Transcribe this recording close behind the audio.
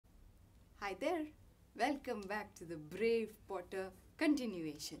Hi there, welcome back to the Brave Potter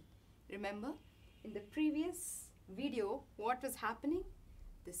continuation. Remember, in the previous video, what was happening?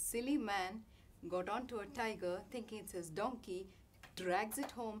 The silly man got onto a tiger thinking it's his donkey, drags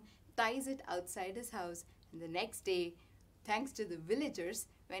it home, ties it outside his house, and the next day, thanks to the villagers,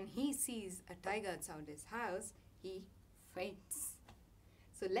 when he sees a tiger outside his house, he faints.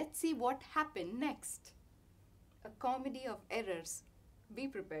 So let's see what happened next. A comedy of errors. Be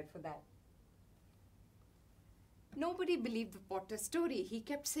prepared for that. Nobody believed the Potter's story. He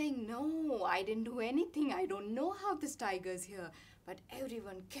kept saying, "No, I didn't do anything. I don't know how this tiger's here." But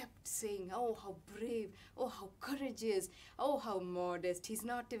everyone kept saying, "Oh, how brave. Oh, how courageous. Oh, how modest." He's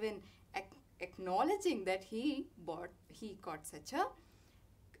not even acknowledging that he caught such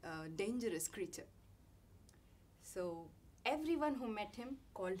a dangerous creature. So everyone who met him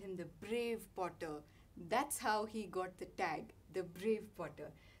called him the Brave Potter. That's how he got the tag, the Brave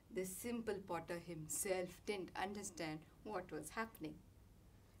Potter. The simple Potter himself didn't understand what was happening.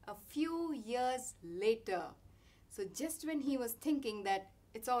 A few years later, so just when he was thinking that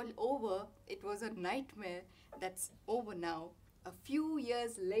it's all over, it was a nightmare that's over now, a few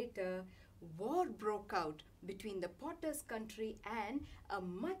years later, war broke out between the Potter's country and a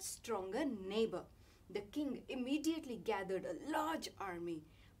much stronger neighbor. The king immediately gathered a large army,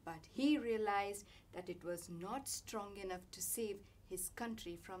 but he realized that it was not strong enough to save his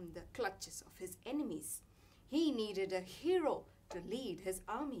country from the clutches of his enemies. He needed a hero to lead his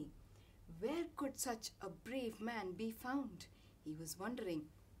army. Where could such a brave man be found? He was wondering.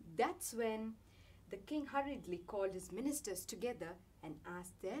 That's when the king hurriedly called his ministers together and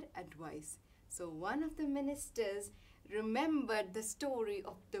asked their advice. So one of the ministers remembered the story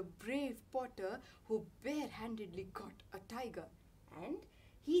of the brave Potter who barehandedly caught a tiger. And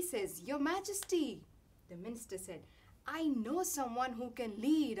he says, "Your Majesty," the minister said, "I know someone who can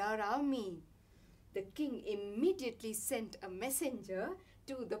lead our army." The king immediately sent a messenger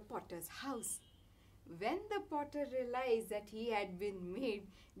to the Potter's house. When the Potter realized that he had been made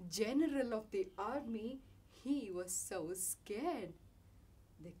general of the army, he was so scared.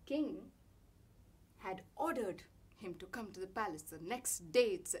 The king had ordered him to come to the palace the next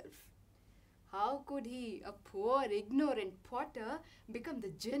day itself. How could he, a poor, ignorant Potter, become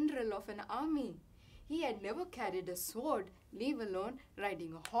the general of an army? He had never carried a sword, leave alone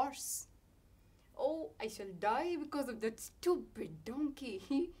riding a horse. "Oh, I shall die because of that stupid donkey."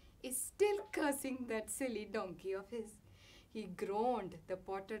 He is still cursing that silly donkey of his. He groaned. The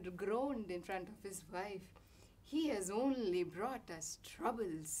Potter groaned in front of his wife. "He has only brought us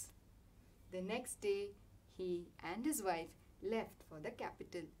troubles." The next day, he and his wife left for the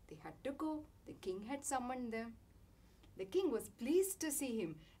capital. They had to go. The king had summoned them. The king was pleased to see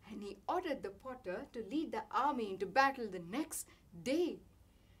him, and he ordered the Potter to lead the army into battle the next day.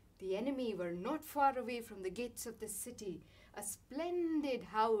 The enemy were not far away from the gates of the city. A splendid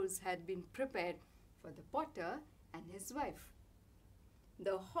house had been prepared for the Potter and his wife.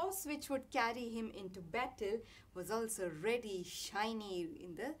 The horse which would carry him into battle was also ready, shiny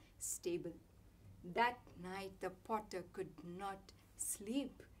in the stable. That night the Potter could not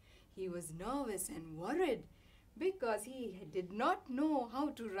sleep. He was nervous and worried because he did not know how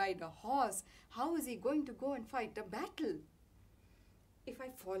to ride a horse. How is he going to go and fight a battle? "If I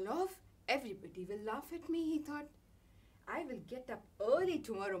fall off, everybody will laugh at me," he thought. "I will get up early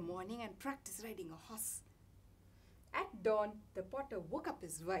tomorrow morning and practice riding a horse." At dawn, the Potter woke up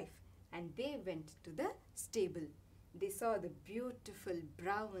his wife and they went to the stable. They saw the beautiful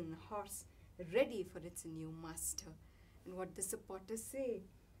brown horse ready for its new master. And what does the Potter say?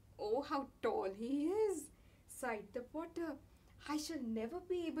 "Oh, how tall he is," sighed the Potter. "I shall never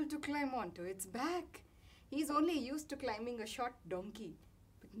be able to climb onto its back. He's only used to climbing a short donkey,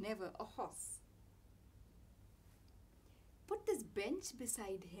 but never a horse." "Put this bench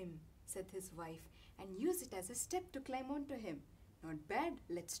beside him," said his wife, "and use it as a step to climb onto him." "Not bad,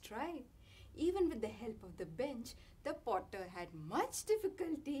 let's try." Even with the help of the bench, the Potter had much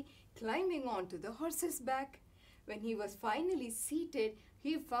difficulty climbing onto the horse's back. When he was finally seated,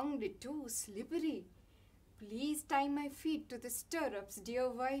 he found it too slippery. "Please tie my feet to the stirrups, dear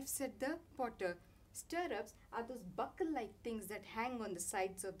wife," said the Potter. Stirrups are those buckle-like things that hang on the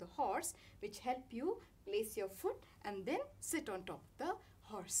sides of the horse, which help you place your foot and then sit on top of the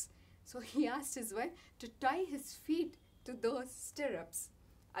horse. So he asked his wife to tie his feet to those stirrups.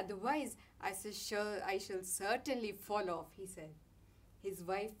 "Otherwise, I shall certainly fall off," he said. His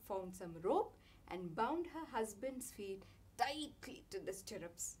wife found some rope and bound her husband's feet tightly to the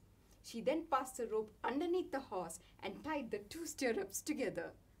stirrups. She then passed the rope underneath the horse and tied the two stirrups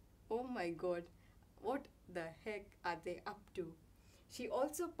together. Oh my God, what the heck are they up to? She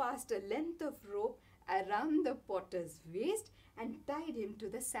also passed a length of rope around the potter's waist and tied him to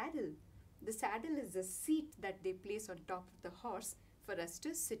the saddle. The saddle is the seat that they place on top of the horse for us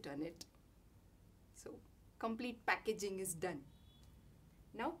to sit on it. So, complete packaging is done.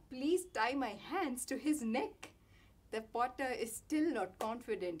 Now, please tie my hands to his neck. The potter is still not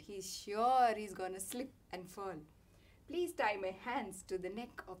confident. He's sure he's gonna slip and fall. Please tie my hands to the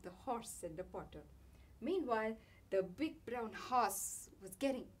neck of the horse, said the potter. Meanwhile, the big brown horse was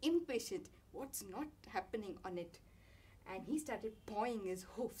getting impatient. What's not happening on it? And he started pawing his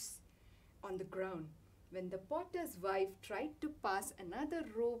hoofs on the ground. When the potter's wife tried to pass another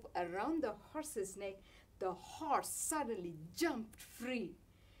rope around the horse's neck, the horse suddenly jumped free.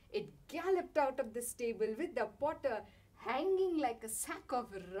 It galloped out of the stable with the potter hanging like a sack of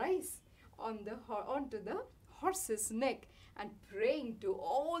rice onto the horse's neck and praying to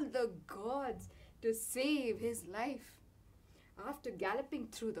all the gods to save his life. After galloping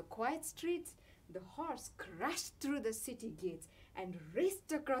through the quiet streets, the horse crashed through the city gates and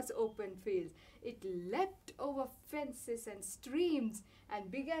raced across open fields. It leapt over fences and streams and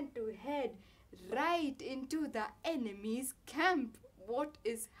began to head right into the enemy's camp. What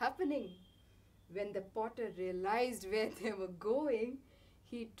is happening? When the potter realized where they were going,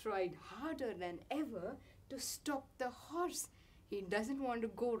 he tried harder than ever to stop the horse. He doesn't want to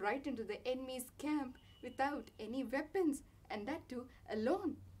go right into the enemy's camp without any weapons, and that too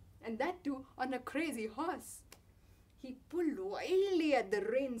alone, and that too on a crazy horse. He pulled wildly at the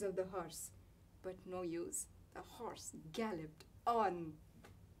reins of the horse, but no use. The horse galloped on.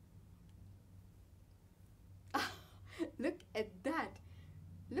 Look at that.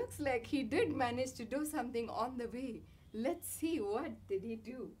 Looks like he did manage to do something on the way. Let's see, what did he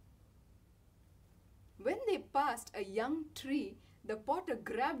do? When they passed a young tree, the potter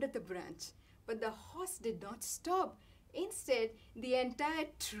grabbed at the branch, but the horse did not stop. Instead, the entire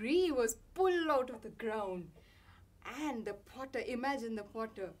tree was pulled out of the ground. And the potter, imagine the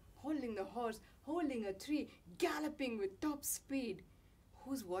potter holding the horse, holding a tree, galloping with top speed.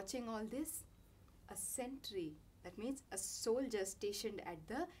 Who's watching all this? A sentry. That means a soldier stationed at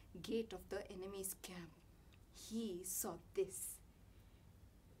the gate of the enemy's camp. He saw this.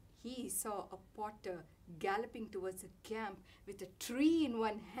 He saw a potter galloping towards the camp with a tree in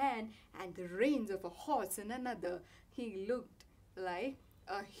one hand and the reins of a horse in another. He looked like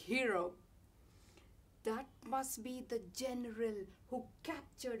a hero. That must be the general who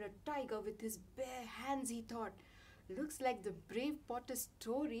captured a tiger with his bare hands, he thought. Looks like the brave potter's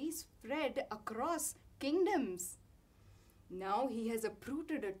story spread across kingdoms. Now he has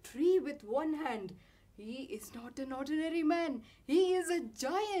uprooted a tree with one hand. He is not an ordinary man. He is a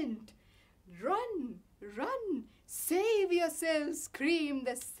giant. Run, run, save yourselves, screamed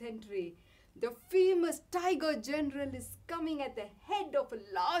the sentry. The famous tiger general is coming at the head of a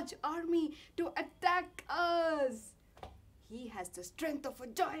large army to attack us. He has the strength of a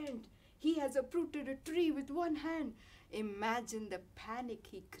giant. He has uprooted a tree with one hand. Imagine the panic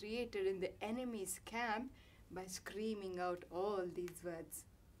he created in the enemy's camp by screaming out all these words.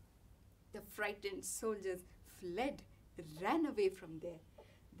 The frightened soldiers fled, ran away from there.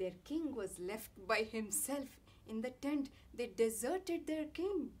 Their king was left by himself in the tent. They deserted their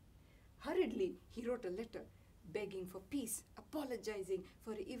king. Hurriedly, he wrote a letter begging for peace, apologizing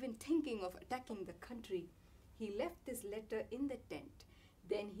for even thinking of attacking the country. He left this letter in the tent.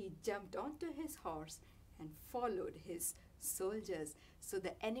 Then he jumped onto his horse and followed his soldiers. So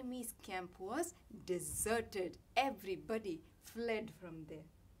the enemy's camp was deserted. Everybody fled from there.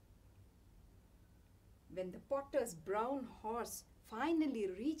 When the potter's brown horse finally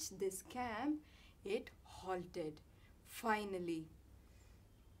reached this camp, it halted. Finally,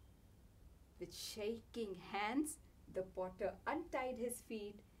 with shaking hands, the potter untied his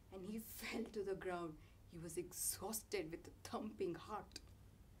feet and he fell to the ground. He was exhausted with a thumping heart.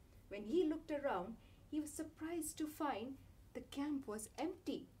 When he looked around, he was surprised to find the camp was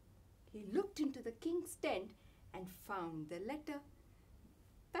empty. He looked into the king's tent and found the letter.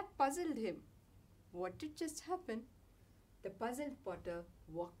 That puzzled him. What did just happen? The puzzled potter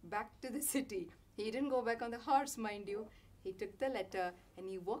walked back to the city. He didn't go back on the horse, mind you. He took the letter and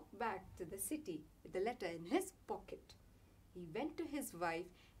he walked back to the city with the letter in his pocket. He went to his wife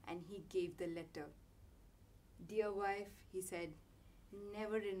and he gave the letter. "Dear wife," he said,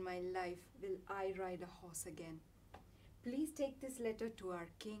 "never in my life will I ride a horse again. Please take this letter to our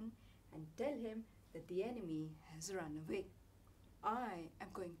king and tell him that the enemy has run away. I am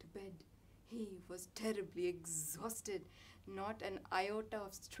going to bed." He was terribly exhausted, not an iota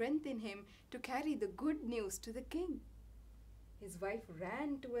of strength in him to carry the good news to the king. His wife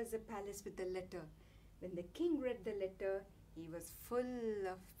ran towards the palace with the letter. When the king read the letter, He was full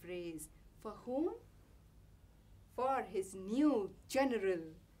of praise. For whom? For his new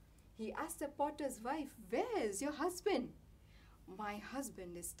general. He asked the potter's wife, "Where is your husband?" "My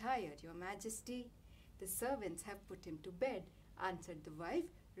husband is tired, Your Majesty. The servants have put him to bed," answered the wife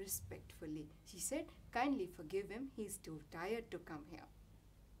respectfully. She said, "Kindly forgive him. He is too tired to come here.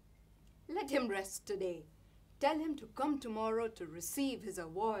 Let him rest today. Tell him to come tomorrow to receive his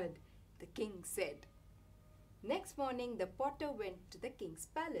award," the king said. Next morning, the potter went to the king's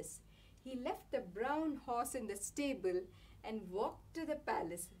palace. He left the brown horse in the stable and walked to the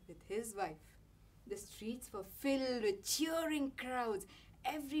palace with his wife. The streets were filled with cheering crowds.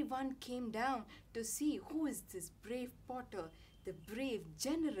 Everyone came down to see who is this brave potter, the brave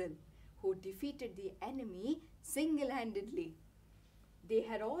general who defeated the enemy single-handedly. They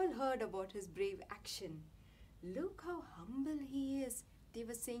had all heard about his brave action. "Look how humble he is," they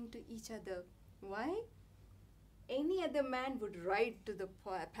were saying to each other. Why? Any other man would ride to the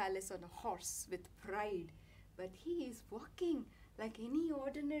palace on a horse with pride, but he is walking like any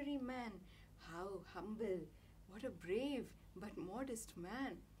ordinary man. How humble! What a brave but modest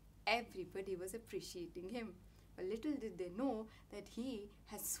man. Everybody was appreciating him. But little did they know that he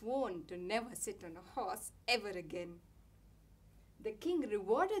had sworn to never sit on a horse ever again. The king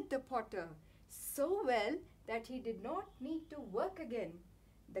rewarded the potter so well that he did not need to work again.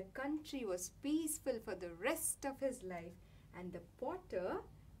 The country was peaceful for the rest of his life, and the potter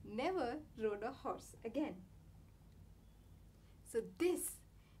never rode a horse again. So this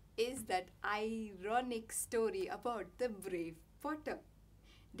is that ironic story about the brave potter.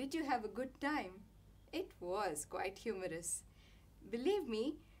 Did you have a good time? It was quite humorous. Believe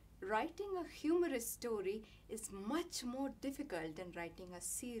me, writing a humorous story is much more difficult than writing a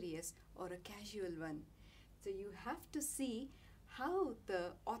serious or a casual one. So you have to see how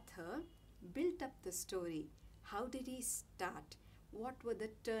the author built up the story. How did he start? What were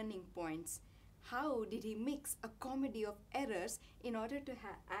the turning points? How did he mix a comedy of errors in order to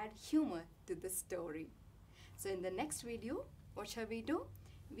add humor to the story? So in the next video, what shall we do?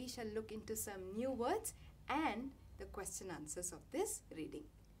 We shall look into some new words and the question answers of this reading.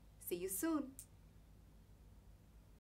 See you soon.